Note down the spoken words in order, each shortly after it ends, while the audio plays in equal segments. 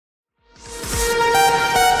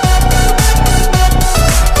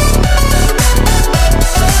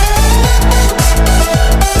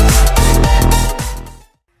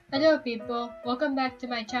welcome back to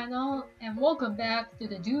my channel, and welcome back to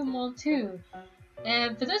the Doom World 2.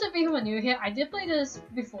 And for those of you who are new here, I did play this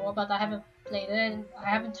before, but I haven't played it, and I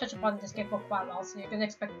haven't touched upon this game for quite a while, so you're gonna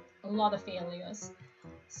expect a lot of failures.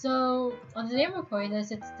 So, on the day I'm recording this,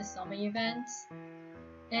 it's the summer event,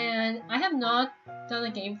 and I have not done a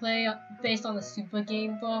gameplay based on the super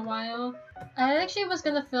game for a while. I actually was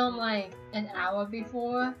gonna film like an hour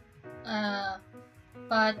before,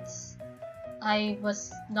 but I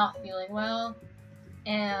was not feeling well,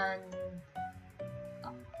 and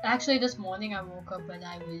actually this morning I woke up and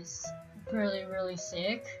I was really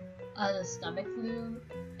sick, the stomach flu,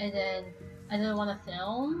 and then I didn't want to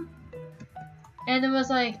film, and it was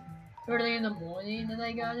like early in the morning that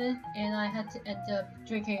I got it, and I had to end up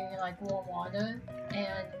drinking like warm water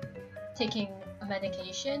and taking a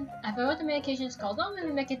medication. I forgot what the medication is called. Not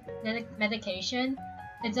really medication.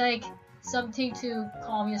 It's like something to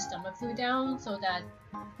calm your stomach flu down, so that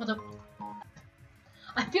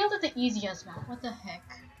I feel that the easiest map. What the heck?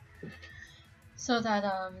 So that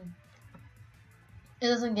it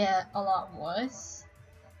doesn't get a lot worse.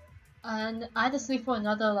 And I had to sleep for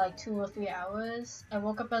another like 2 or 3 hours. I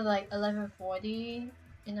woke up at like 11:40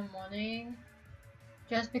 in the morning,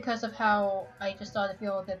 just because of how I just started to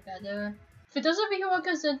feel a bit better. For those of you who are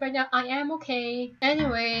concerned right now, I am okay.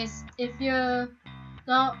 Anyways, if you're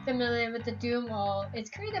not familiar with the Doom World, it's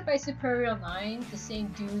created by Superior 9, the same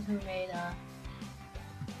dude who made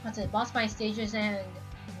what's it, Boss Fight Stages and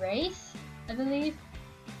Wraith, I believe.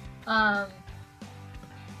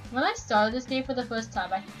 When I started this game for the first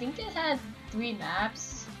time, I think it had 3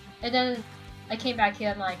 maps, and then I came back here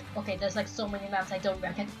and I'm like, okay, there's like so many maps I don't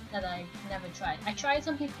reckon that I've never tried. I tried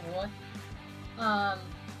some before.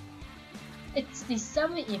 It's the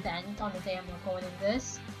summer event on the day I'm recording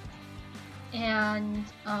this, and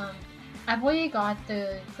I've already got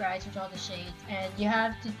the prize with all the shades, and you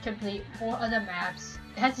have to complete 4 other maps.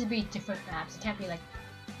 It has to be different maps. It can't be like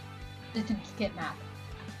the duplicate map.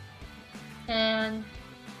 And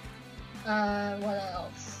what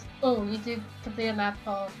else? Oh, you need to complete a map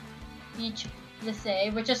called Beach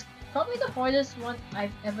Lycée, which is probably the hardest one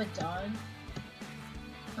I've ever done.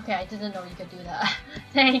 Okay, I didn't know you could do that.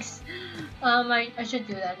 Thanks. I should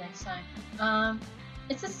do that next time.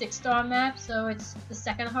 It's a 6-star map, so it's the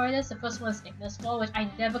second hardest. The first one is Ignis Fall, which I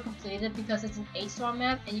never completed because it's an 8-star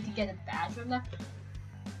map and you can get a badge from that.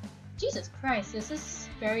 Jesus Christ, this is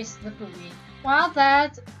very slippery. While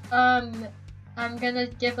that, I'm gonna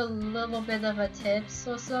give a little bit of a tips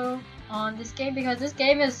or so on this game, because this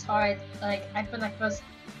game is hard. Like, when I first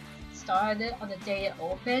started on the day it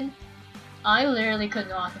opened, I literally could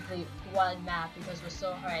not complete one map because it was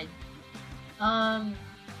so hard.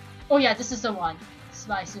 Oh yeah, this is the one. It's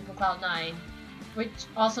by Super Cloud 9, which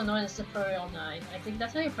also known as Superior 9. I think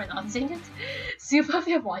that's how you're pronouncing it. Super, if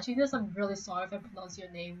you're watching this, I'm really sorry if I pronounce your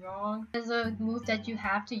name wrong. There's a move that you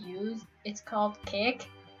have to use. It's called Kick,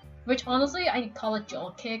 which honestly I call it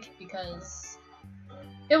Jolt Kick because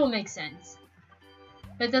it will make sense.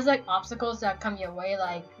 But there's like obstacles that come your way,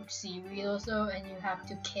 like seaweed or so, and you have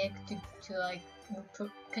to kick to like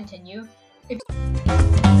continue.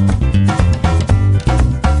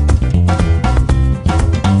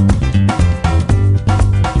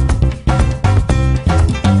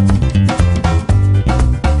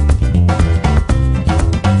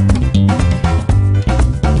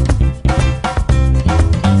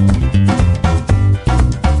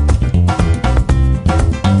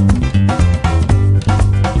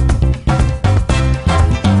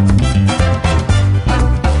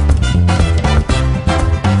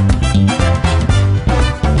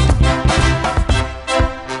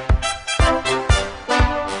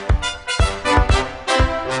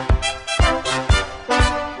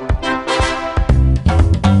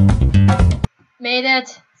 Made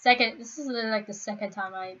it! Second. This is like the second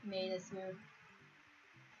time I made this move.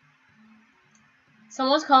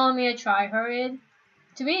 Someone's calling me a tryhard.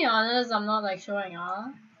 To be honest, I'm not like showing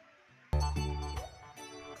off.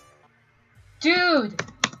 Dude!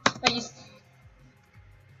 Are you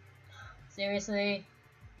seriously?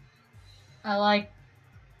 I like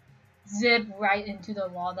zip right into the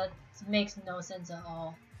wall. That makes no sense at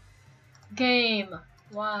all. Game.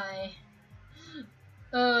 Why?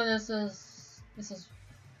 Oh, this is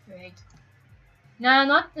great. Nah,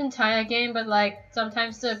 not the entire game, but like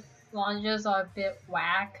sometimes the launches are a bit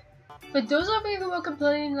whack. But those of you who are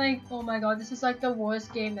complaining like, oh my god, this is like the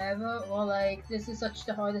worst game ever, or like this is such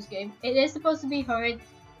the hardest game. It is supposed to be hard.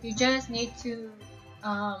 You just need to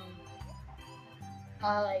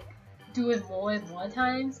like do it more and more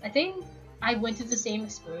times. I think I went through the same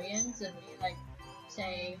experience of like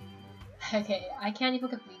saying, okay, I can't even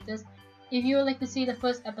complete this. if you would like to see the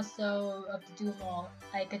first episode of the Doom Mall,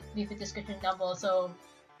 I could leave a description down below so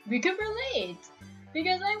we could relate.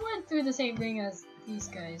 Because I went through the same thing as these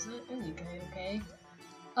guys. Okay.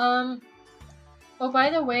 Oh, by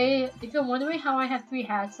the way, if you're wondering how I have 3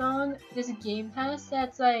 hats on, there's a game pass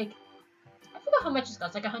that's like, I forgot how much it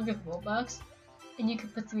costs, like 100 Robux, and you can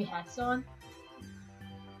put 3 hats on.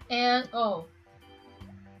 And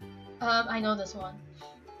I know this one.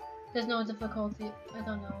 There's no difficulty. I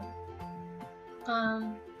don't know.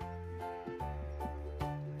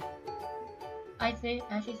 I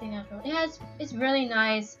actually think yeah, it's really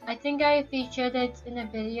nice. I think I featured it in a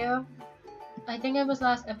video. I think it was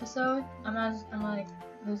last episode. I'm like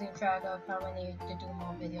losing track of how many to do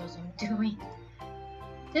more videos I'm doing.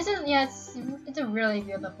 This is it's a really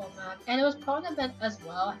beautiful map, and it was part of an event as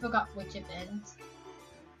well. I forgot which event,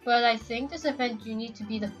 but I think this event you need to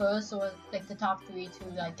be the first or like the top 3 to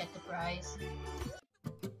like get the prize.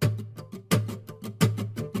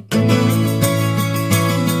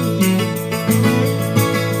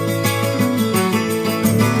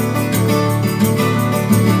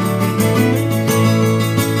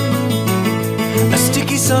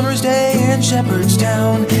 Summer's day in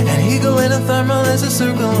Shepherdstown, an eagle in a thermal is a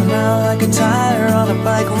circling round like a tire on a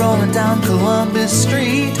bike rolling down Columbus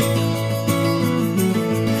Street.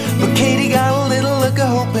 But Katie got a little look of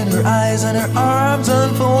hope in her eyes, and her arms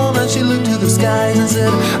unfolded and she looked to the skies and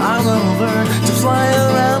said, I'm gonna learn to fly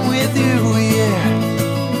around with you, yeah.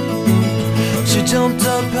 She jumped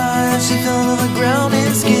up high and she fell to the ground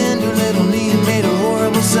and skinned her little knee and made a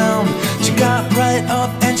horrible sound. She got right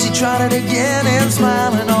up and she tried it again and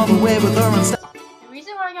smiling all the way with her. The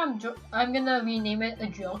reason why I'm gonna rename it a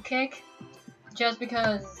drill kick, just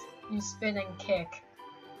because you spin and kick.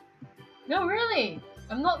 No, really,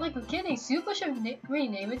 I'm not like kidding. Super should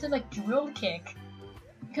rename it to like drill kick,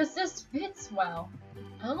 because this fits well.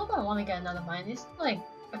 I don't know if I want to get another binder. It's like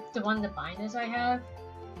the one of the binders I have.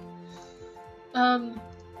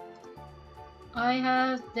 I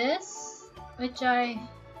have this, which I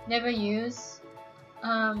never use.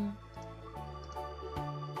 I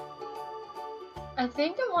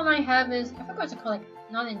think the one I have is, I forgot to call it,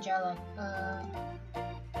 not angelic.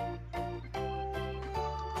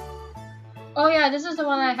 Oh yeah, this is the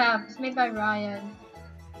one I have. It's made by Ryan.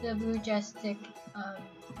 The Blue Jestik,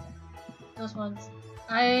 those ones.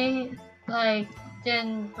 I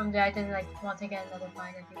from there I didn't like want to get another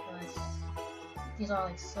binder because these are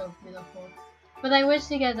like so beautiful. But I wish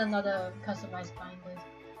to get another customized binders.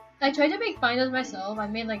 I tried to make binders myself. I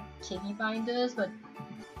made like kitty binders, but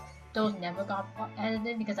those never got added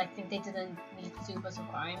in because I think they didn't meet super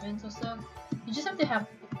requirements or stuff. You just have to have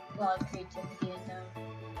a lot of creativity in them.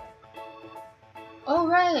 Oh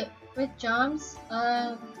right, with jumps,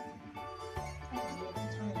 let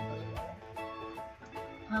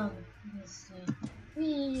me see.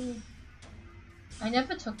 Whee! I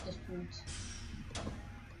never took this route.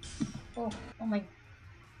 Oh my.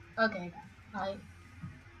 Okay, I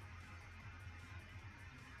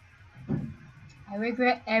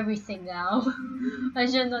regret everything now. I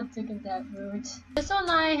should not have taken that route. This one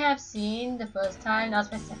I have seen the first time.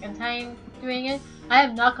 That's my second time doing it. I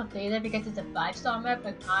have not completed because it's a 5-star map,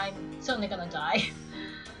 but I'm certainly gonna die.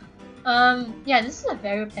 Yeah, this is a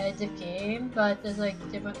very repetitive game, but there's like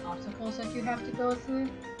different obstacles that you have to go through.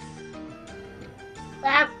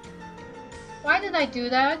 Ah! Why did I do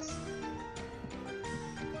that?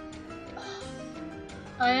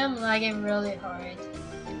 I am lagging really hard.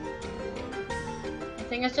 I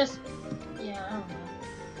think it's just, yeah, I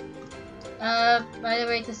don't know. By the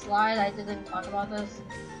way, to slide, I didn't talk about this.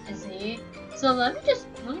 Z. So let me just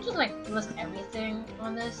like list everything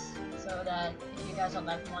on this, so that if you guys are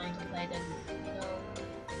like wanting to play, then you know.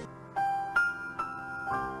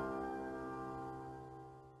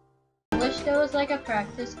 I wish there was like a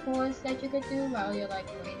practice course that you could do while you're like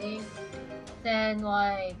waiting. Then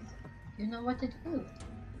like, you know what to do.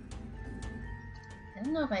 I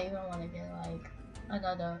don't know if I even want to get like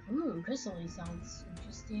another. Ooh, crystally sounds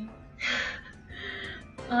interesting.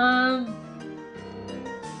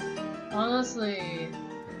 Honestly,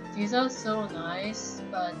 these are so nice,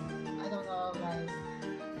 but I don't know if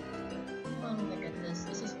I'm gonna get this.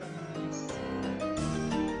 This is really nice.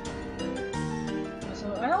 So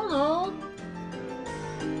I don't know.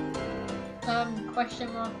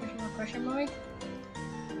 Question mark.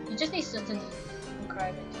 You just need certain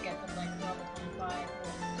requirements to get them like level 25 or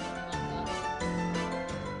something like that.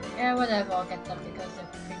 Yeah, whatever, I'll get them because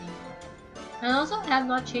they're pretty good. And I also have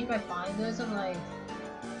not changed my binders in like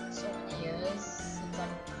so many years since I'm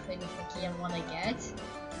pretty picky on what I get.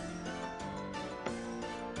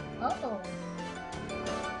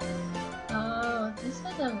 Oh, this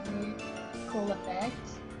is a weird. cool effect.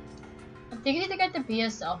 I'm thinking to get the Be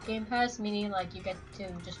Yourself game pass, meaning like you get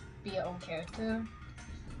to just be your own character,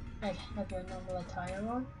 like have your normal attire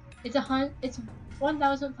on. It's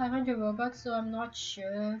 1,500 Robux, so I'm not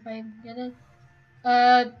sure if I get it.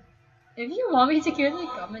 If you want me to get it,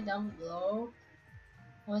 comment down below.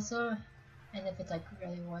 Also, and if it's like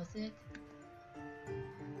really worth it.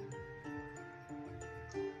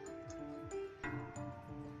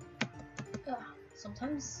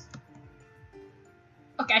 Sometimes.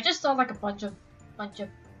 Okay, I just saw like a bunch of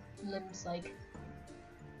limbs. Like,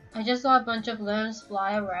 I just saw a bunch of limbs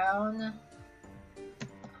fly around.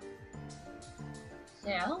 So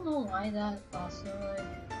yeah, I don't know why that also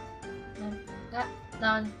like that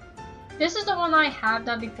done. This is the one I have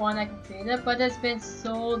done before and I completed, but it's been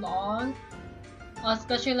so long.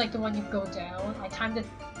 Especially like the one you go down. I timed it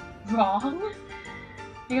wrong.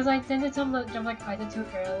 Because I tend to jump like either too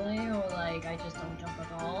early or like I just don't jump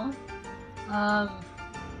at all.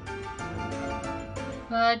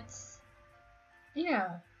 But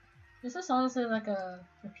yeah, this is honestly like a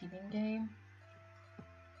repeating game.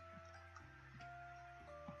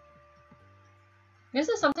 This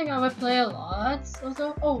is something I would play a lot.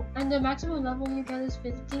 Also, oh, and the maximum level you get is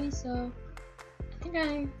 50. So I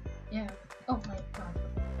think yeah. Oh my god.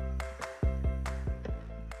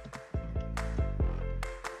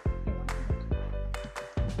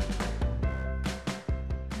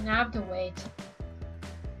 I have to wait.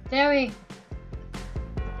 Okay,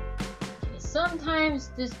 sometimes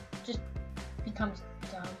this just becomes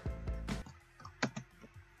dumb.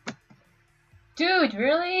 Dude,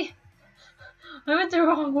 really? I went the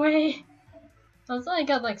wrong way. Also, I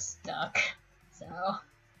got like stuck. So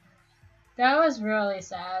that was really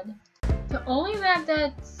sad. The only map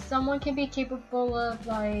that someone can be capable of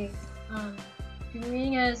like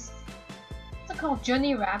doing is called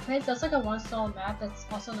Journey Rapids. That's like a one-stall map that's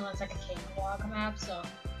also known as like a cakewalk map, so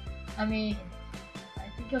I mean I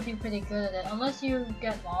think you'll be pretty good at it unless you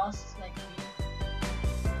get lost like me.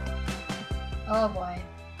 Oh boy,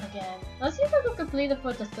 again. Let's see if I can complete it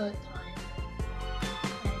for the 3rd time.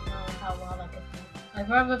 I don't know how well I could do. I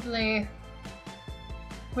probably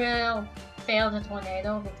will fail the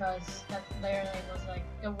tornado because that literally was like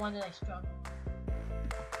the one that I struggled.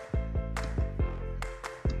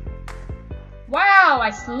 Wow,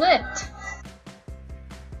 I slipped!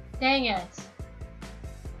 Dang it.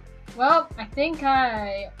 Well, I think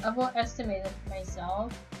I overestimated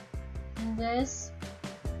myself in this.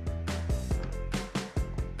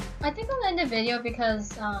 I think I'll end the video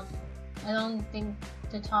because I don't think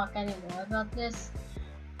to talk anymore about this.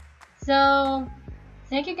 So,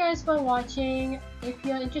 thank you guys for watching. If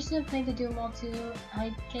you're interested in playing the Doom Mall 2,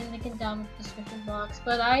 I can link it down in the description box.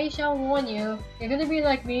 But I shall warn you, you're gonna be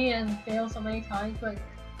like me and fail so many times, but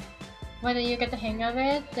when you get the hang of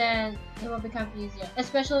it, then it will become easier.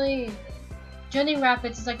 Especially Journey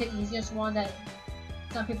Rapids is like the easiest one that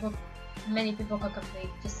many people can complete,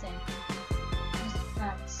 just saying. Just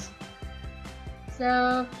facts.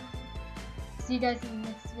 So, see you guys in the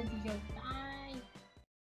next video. Bye!